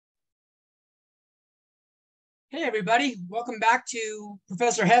Hey everybody, welcome back to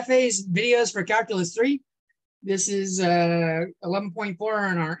Professor Hefe's videos for Calculus 3. This is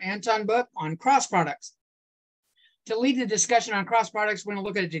 11.4 in our Anton book on cross products. To lead the discussion on cross products, we're going to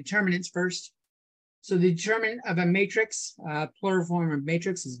look at determinants first. So the determinant of a matrix, plural form of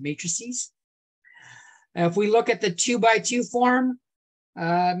matrix is matrices. If we look at the 2x2 form,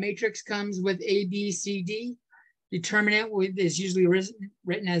 matrix comes with A, B, C, D. Determinant is usually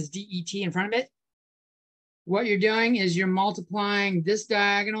written as DET in front of it. What you're doing is you're multiplying this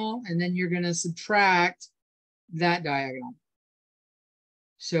diagonal, and then you're going to subtract that diagonal.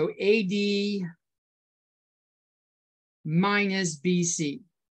 So AD minus BC.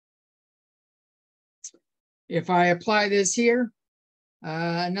 If I apply this here,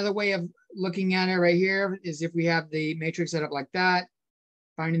 another way of looking at it right here is if we have the matrix set up like that,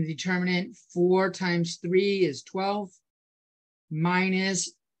 finding the determinant, 4 times 3 is 12,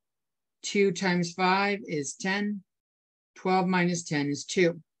 minus 2 times 5 is 10. 12 minus 10 is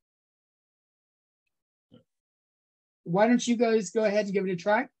 2. Why don't you guys go ahead and give it a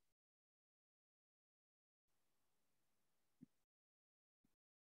try?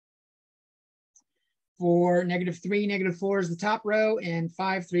 For -3, -4 is the top row, and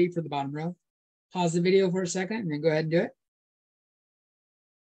 5, 3 for the bottom row. Pause the video for a second and then go ahead and do it.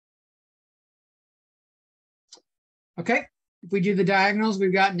 Okay. If we do the diagonals,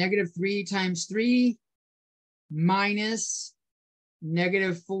 we've got -3 times 3 minus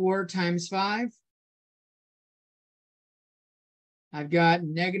 -4 times 5. I've got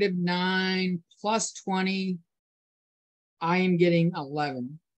 -9 plus 20. I am getting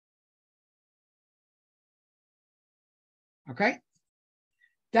 11. Okay.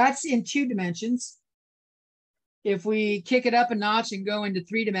 That's in 2 dimensions. If we kick it up a notch and go into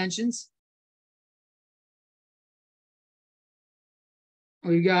 3 dimensions,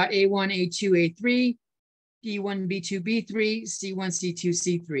 we've got A1, A2, A3, B1, B2, B3, C1, C2,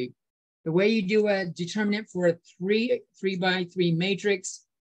 C3. The way you do a determinant for a 3x3 matrix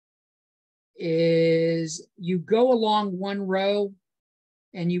is you go along one row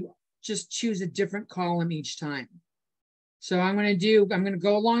and you just choose a different column each time. So I'm going to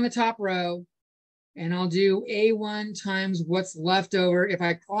go along the top row and I'll do A1 times what's left over. If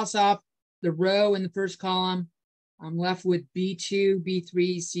I cross off the row in the first column, I'm left with B2,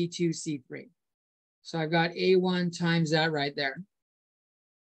 B3, C2, C3. So I've got A1 times that right there.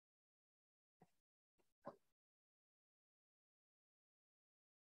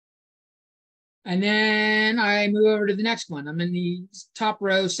 And then I move over to the next one. I'm in the top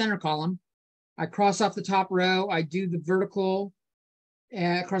row, center column. I cross off the top row. I do the vertical,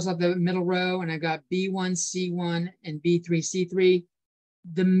 cross off the middle row, and I've got B1, C1, and B3, C3.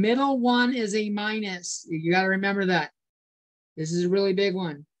 The middle one is a minus. You got to remember that. This is a really big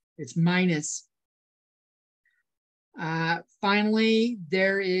one. It's minus. Finally,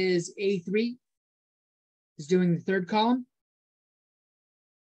 there is A3 is doing the third column.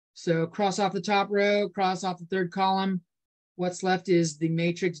 So cross off the top row, cross off the third column. What's left is the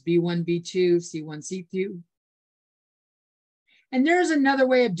matrix B1, B2, C1, C2. And there's another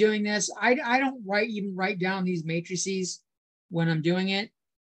way of doing this. I don't even write down these matrices when I'm doing it.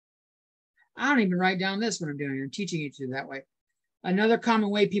 I don't even write down this when I'm doing it. I'm teaching you to do that way. Another common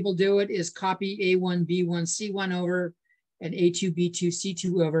way people do it is copy A1, B1, C1 over and A2, B2,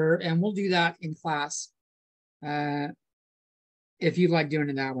 C2 over, and we'll do that in class if you like doing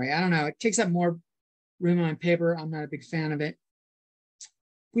it that way. I don't know. It takes up more room on paper. I'm not a big fan of it.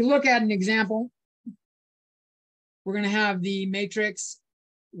 If we look at an example, we're going to have the matrix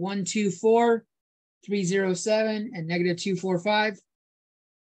 1, 2, 4, 3, 0, 7, and -2, 4, 5.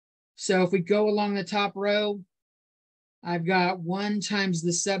 So if we go along the top row, I've got 1 times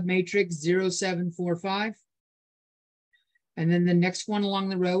the submatrix 0, 7, 4, 5. And then the next one along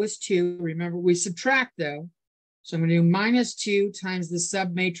the row is 2. Remember, we subtract though. So I'm going to do -2 times the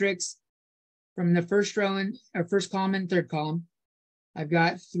submatrix from the first row and first column and third column. I've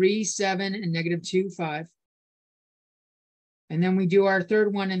got 3, 7, and -2, 5. And then we do our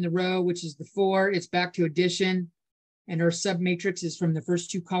third one in the row, which is the 4. It's back to addition. And our submatrix is from the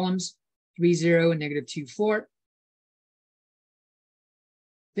first 2 columns, 3, 0, and -2, 4.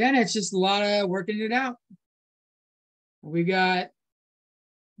 Then it's just a lot of working it out. We got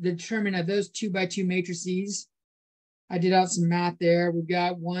the determinant of those 2x2 matrices. I did out some math there. We've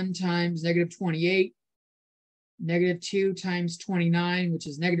got 1 times -28, -2 times 29, which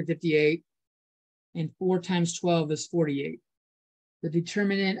is -58, and 4 times 12 is 48. The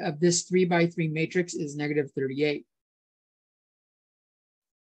determinant of this 3x3 matrix is -38.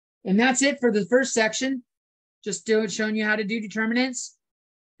 And that's it for the first section. Just showing you how to do determinants.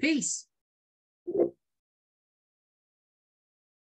 Peace.